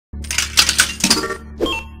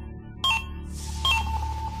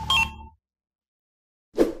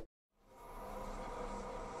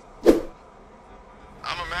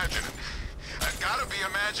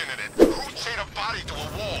imagining it. Who'd chain a body to a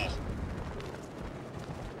wall?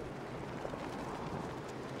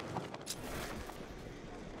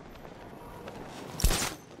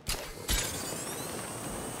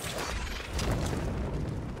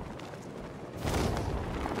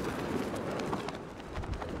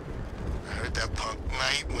 I heard that punk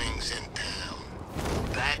Nightwing's in town.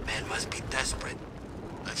 Batman must be desperate.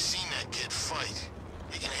 I've seen that kid fight.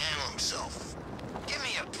 He can handle himself. Give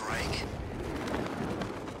me a break.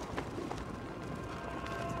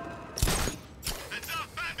 Heads up,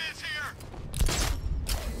 Batman's here!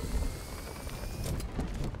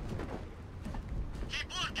 Keep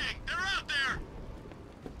looking, they're out there!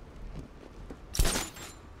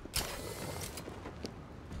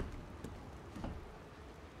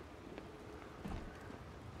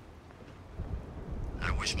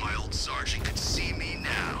 I wish my old sergeant could see me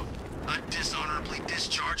now. I'd dishonorably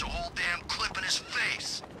discharge a whole damn clip in his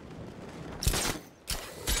face.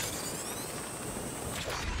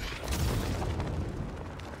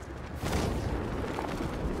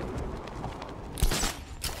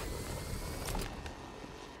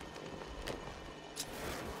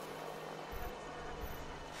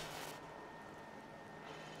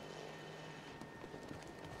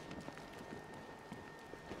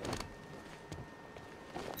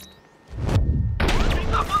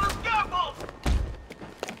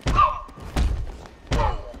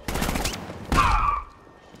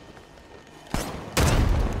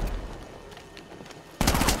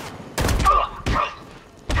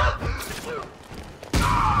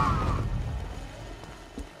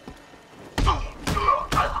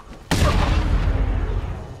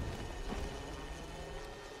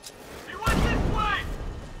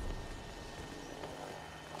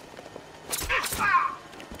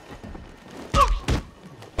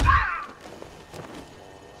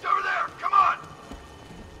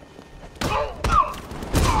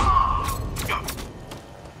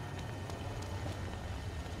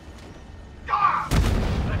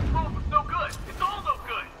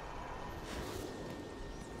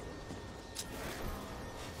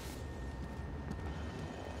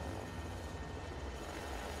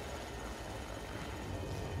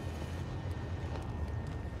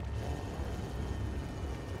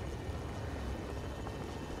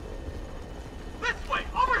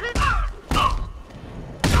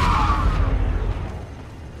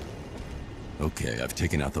 Okay, I've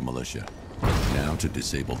taken out the militia. Now to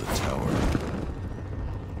disable the tower.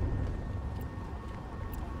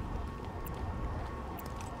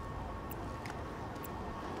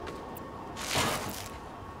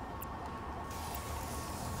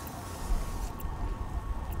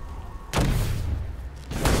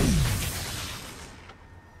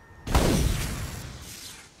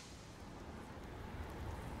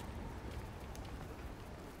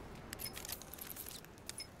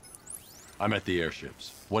 I'm at the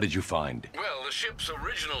airships. What did you find? Well, the ship's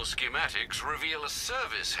original schematics reveal a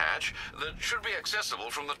service hatch that should be accessible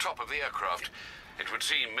from the top of the aircraft. It would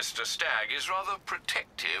seem Mr. Stagg is rather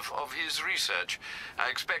protective of his research. I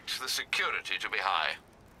expect the security to be high.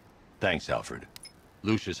 Thanks, Alfred.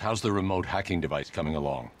 Lucius, how's the remote hacking device coming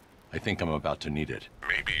along? I think I'm about to need it.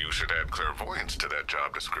 Maybe you should add clairvoyance to that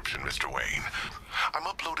job description, Mr. Wayne. I'm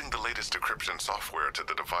uploading the latest decryption software to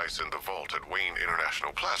the device in the vault at Wayne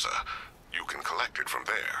International Plaza. You can collect it from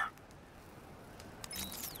there.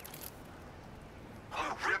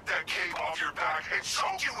 I'll rip that cape off your back and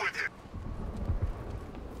choke you with it!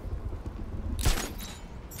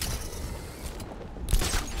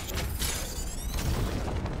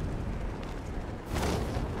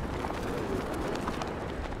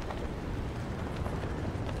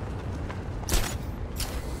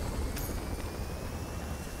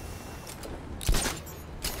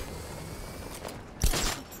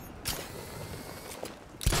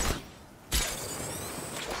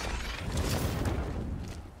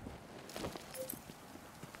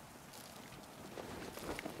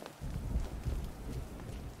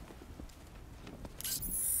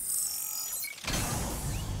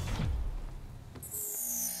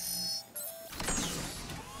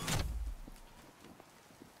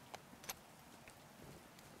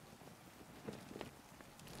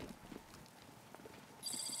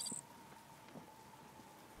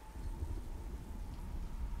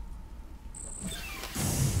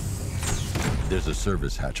 There's a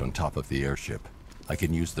service hatch on top of the airship. I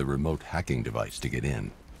can use the remote hacking device to get in.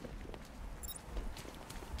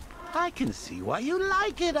 I can see why you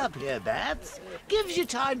like it up here, Bats. Gives you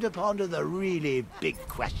time to ponder the really big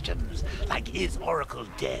questions, like is Oracle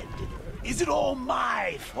dead? Is it all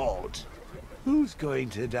my fault? Who's going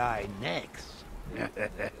to die next?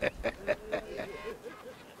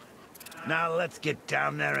 Now let's get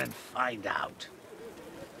down there and find out.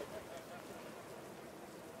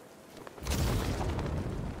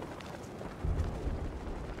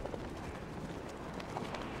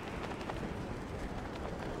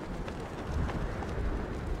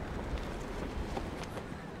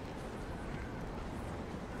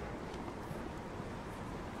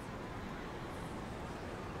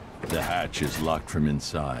 The hatch is locked from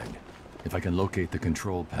inside. If I can locate the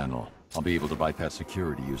control panel, I'll be able to bypass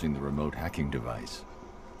security using the remote hacking device.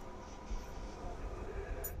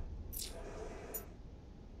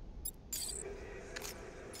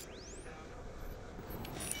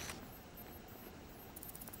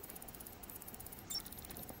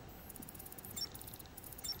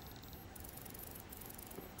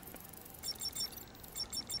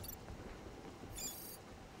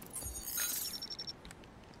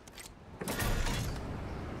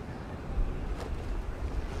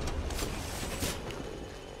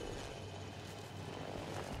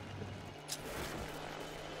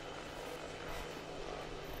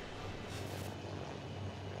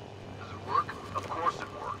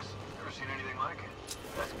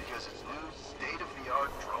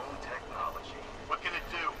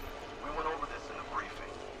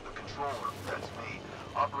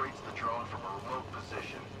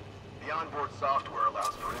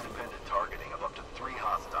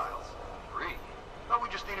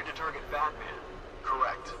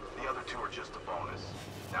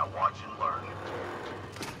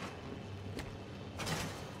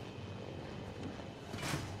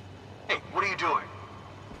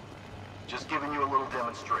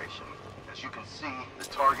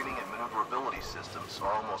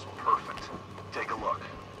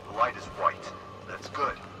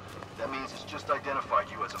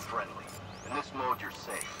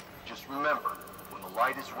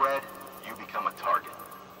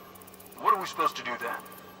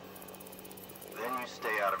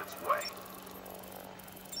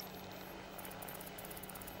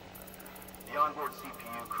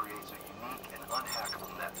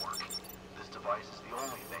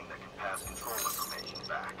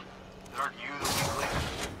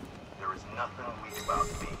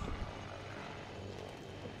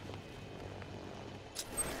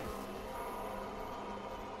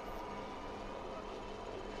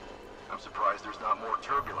 Surprised there's not more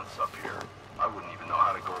turbulence up here. I wouldn't even know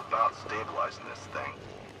how to go about stabilizing this thing.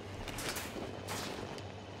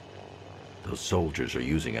 Those soldiers are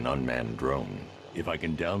using an unmanned drone. If I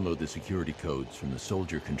can download the security codes from the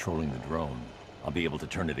soldier controlling the drone, I'll be able to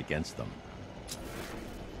turn it against them.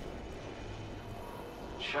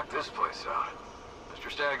 Check this place out.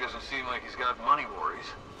 Mr. Stagg doesn't seem like he's got money worries.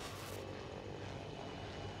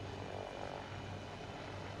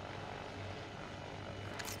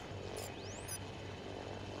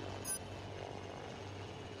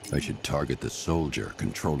 I should target the soldier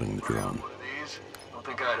controlling the drone. One of these? Don't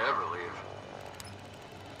think I'd ever leave.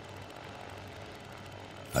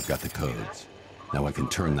 I've got the codes. Now I can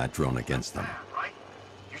turn that drone against them. Right?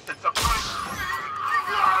 You said something.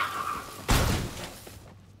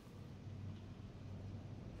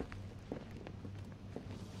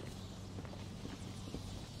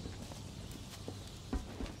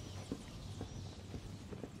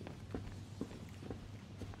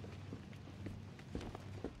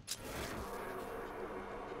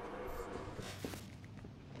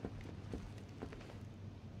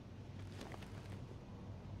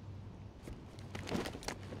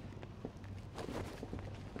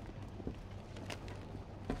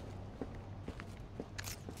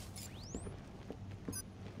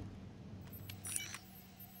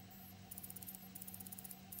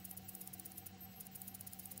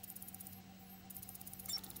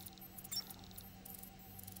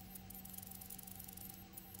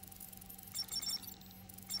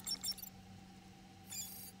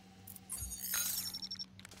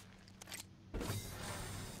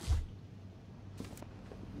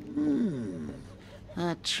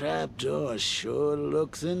 That trapdoor sure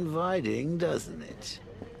looks inviting, doesn't it?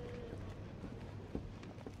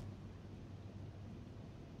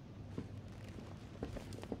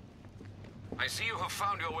 I see you have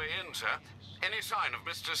found your way in, sir. Any sign of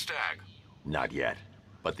Mr. Stagg? Not yet.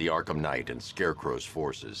 But the Arkham Knight and Scarecrow's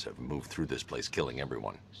forces have moved through this place, killing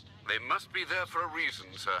everyone. They must be there for a reason,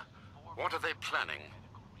 sir. What are they planning?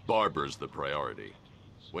 Barbara's the priority.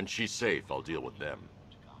 When she's safe, I'll deal with them.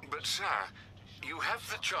 But, sir, you have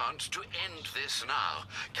the chance to end this now.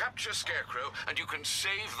 Capture Scarecrow, and you can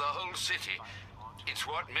save the whole city. It's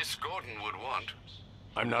what Miss Gordon would want.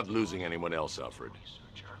 I'm not losing anyone else, Alfred.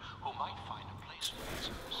 Who might find a place for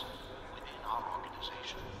business within our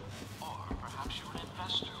organization. Or perhaps you're an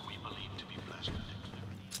investor we believe to be pleasant.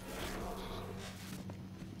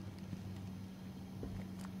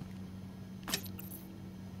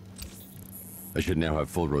 I should now have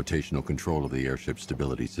full rotational control of the airship's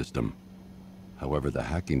stability system. However, the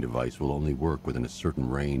hacking device will only work within a certain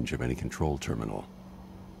range of any control terminal.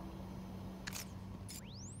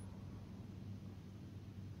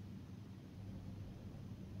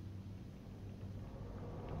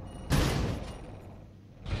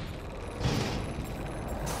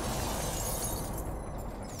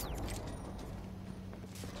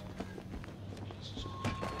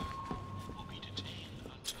 Will be detained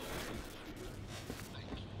until... Thank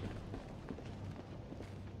you.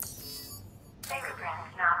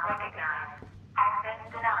 Fingerprints not recognized. Access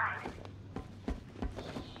denied.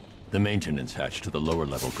 The maintenance hatch to the lower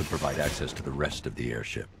level could provide access to the rest of the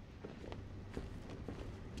airship.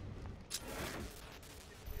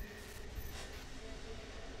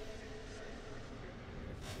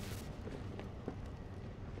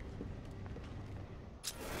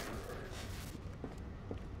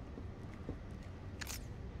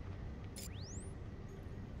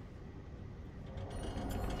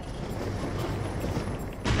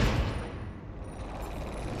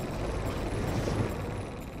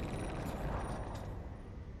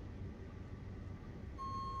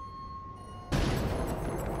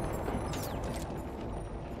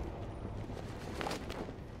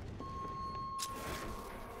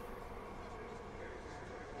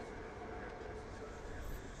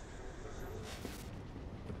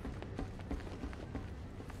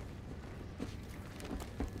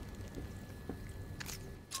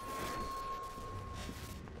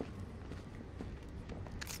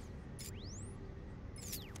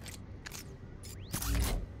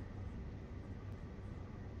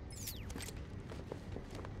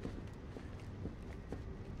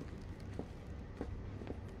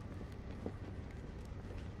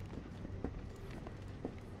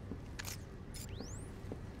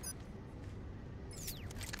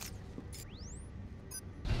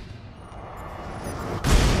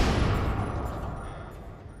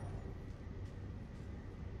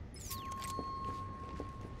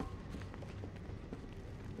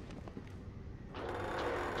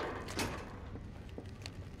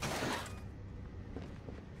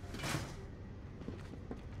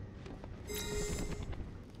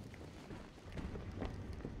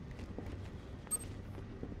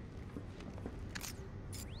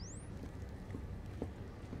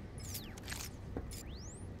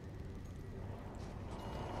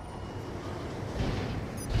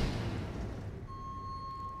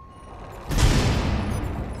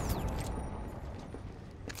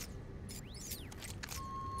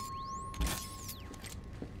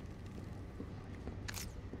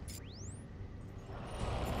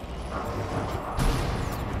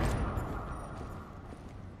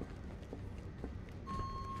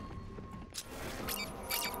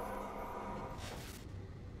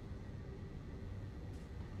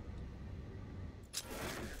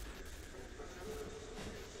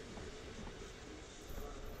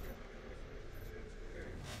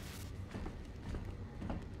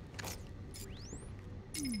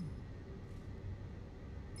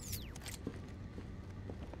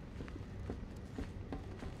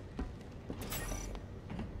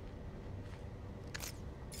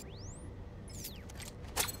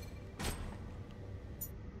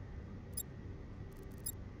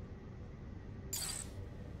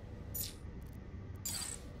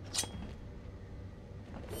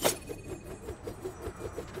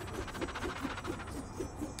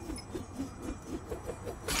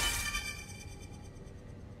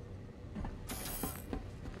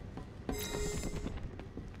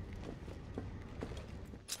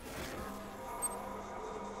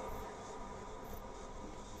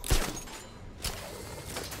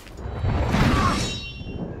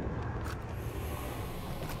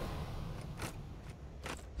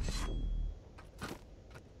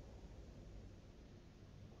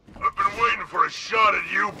 For a shot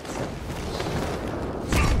at you.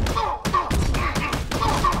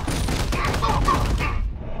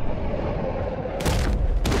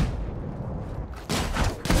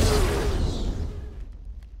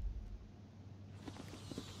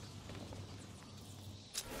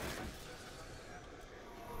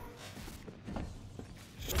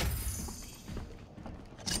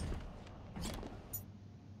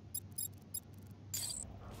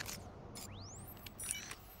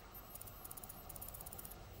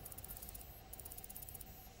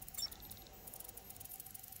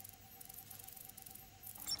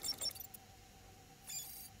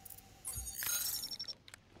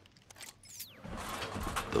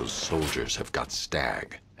 Those soldiers have got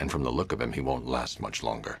Stagg, and from the look of him, he won't last much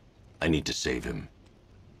longer. I need to save him.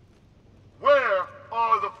 Where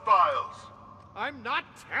are the files? I'm not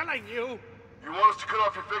telling you! You want us to cut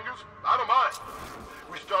off your fingers? I don't mind.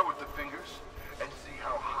 We start with the fingers and see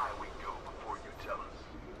how high we go before you tell us.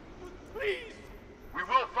 Please! We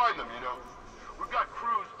will find them, you know. We've got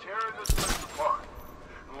crews tearing this place apart.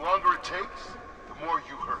 The longer it takes, the more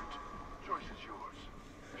you hurt. Choice is yours.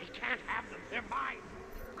 They can't have them. They're mine.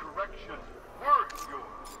 Correction. Word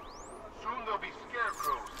yours. Soon there'll be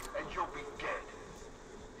scarecrows, and you'll be dead.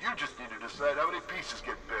 You just need to decide how many pieces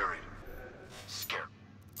get buried. Scare.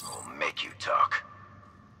 I'll make you talk.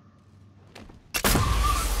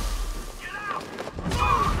 Get out!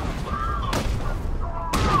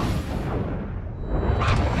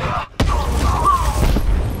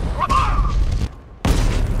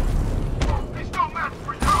 He's no match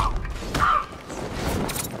for you!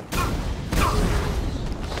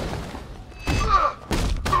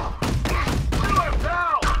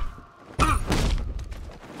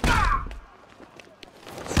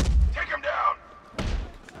 Take him down!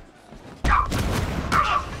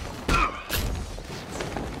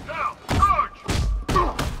 Now, charge!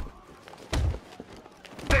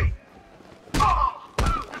 Hey!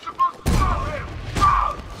 You're supposed to kill him!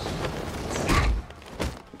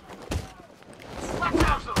 Let's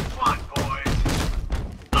have some fun, boys!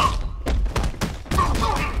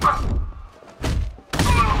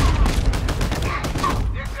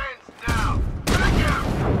 This ends now! Take him!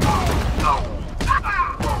 No!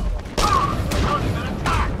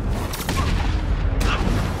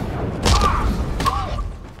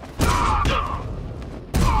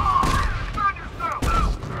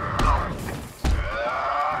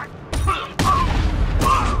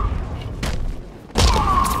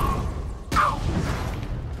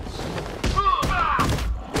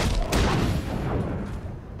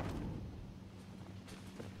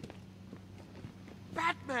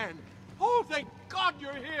 Batman! Oh, thank God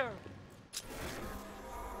you're here!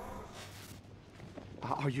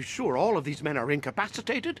 Are you sure all of these men are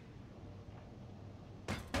incapacitated?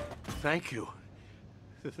 Thank you.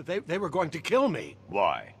 They were going to kill me.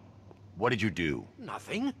 Why? What did you do?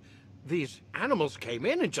 Nothing. These animals came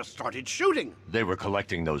in and just started shooting. They were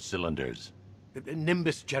collecting those cylinders.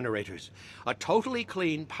 Nimbus generators. A totally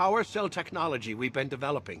clean power cell technology we've been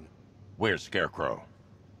developing. Where's Scarecrow?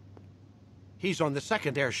 He's on the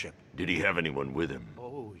second airship. Did he have anyone with him?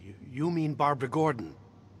 Oh, you mean Barbara Gordon?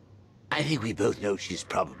 I think we both know she's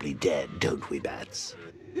probably dead, don't we, Bats?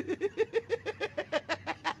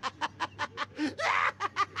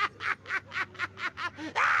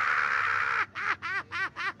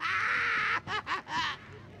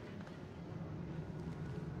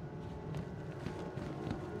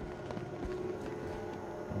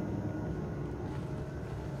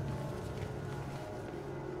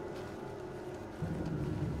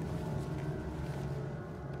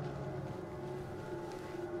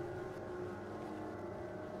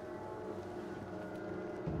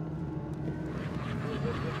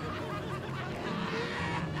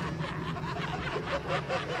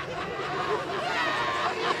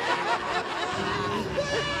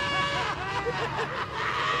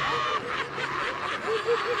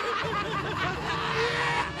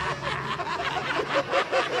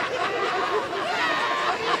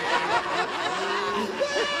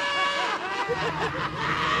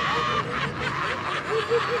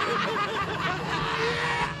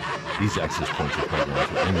 These access points are programmed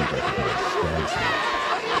to only recognize Stagg's name.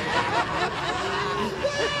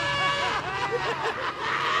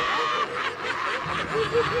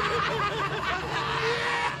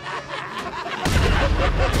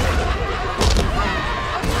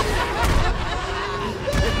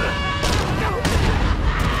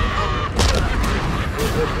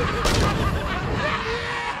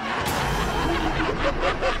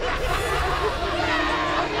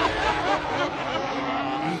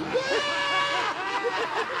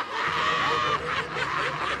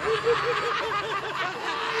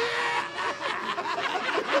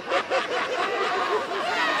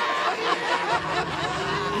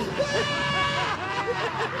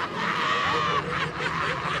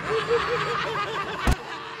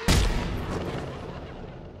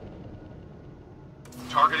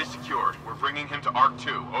 Target is secured. We're bringing him to Arc 2.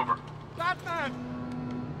 Over. Batman!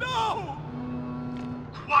 No!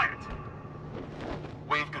 Quiet!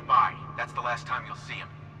 Wave goodbye. That's the last time you'll see him.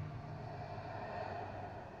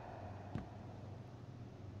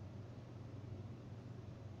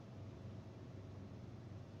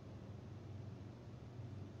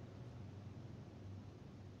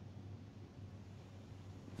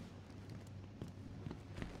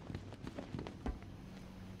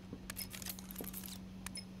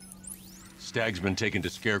 Stagg's been taken to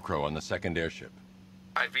Scarecrow on the second airship.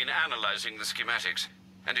 I've been analyzing the schematics,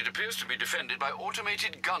 and it appears to be defended by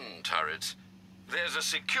automated gun turrets. There's a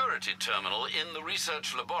security terminal in the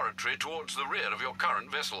research laboratory towards the rear of your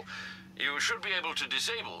current vessel. You should be able to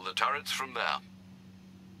disable the turrets from there.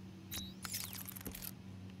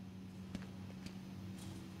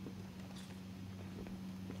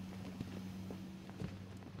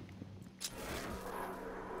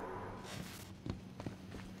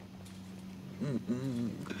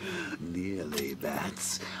 Nearly,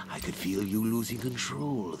 Bats. I could feel you losing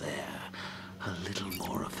control there. A little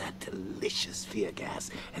more of that delicious fear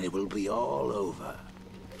gas, and it will be all over.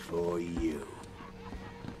 For you.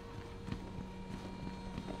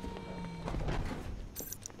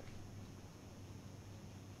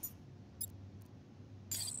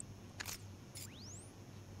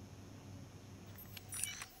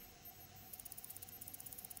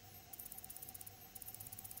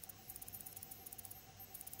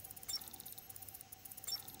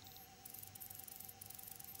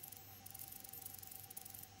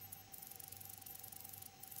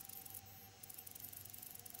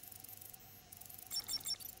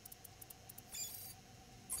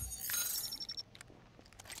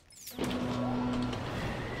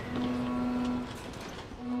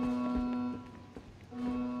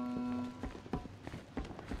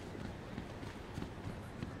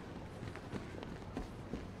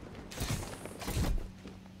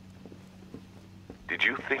 Did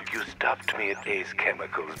you think you stopped me at Ace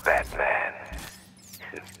Chemicals, Batman?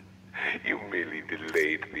 You merely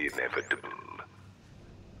delayed the inevitable.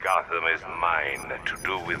 Gotham is mine to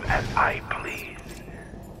do with as I please.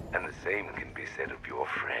 And the same can be said of your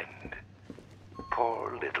friend.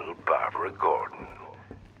 Poor little Barbara Gordon.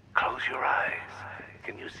 Close your eyes.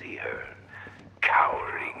 Can you see her?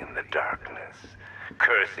 Cowering in the darkness,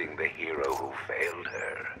 cursing the hero who failed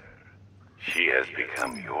her. She has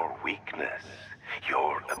become your weakness.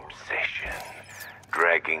 Your obsession,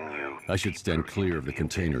 dragging you... I should stand clear of the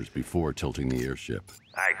containers before tilting the airship.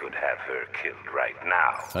 I could have her killed right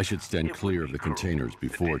now. I should stand clear of the containers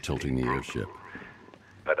before tilting the airship.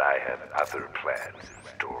 But I have other plans in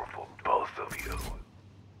store for both of you.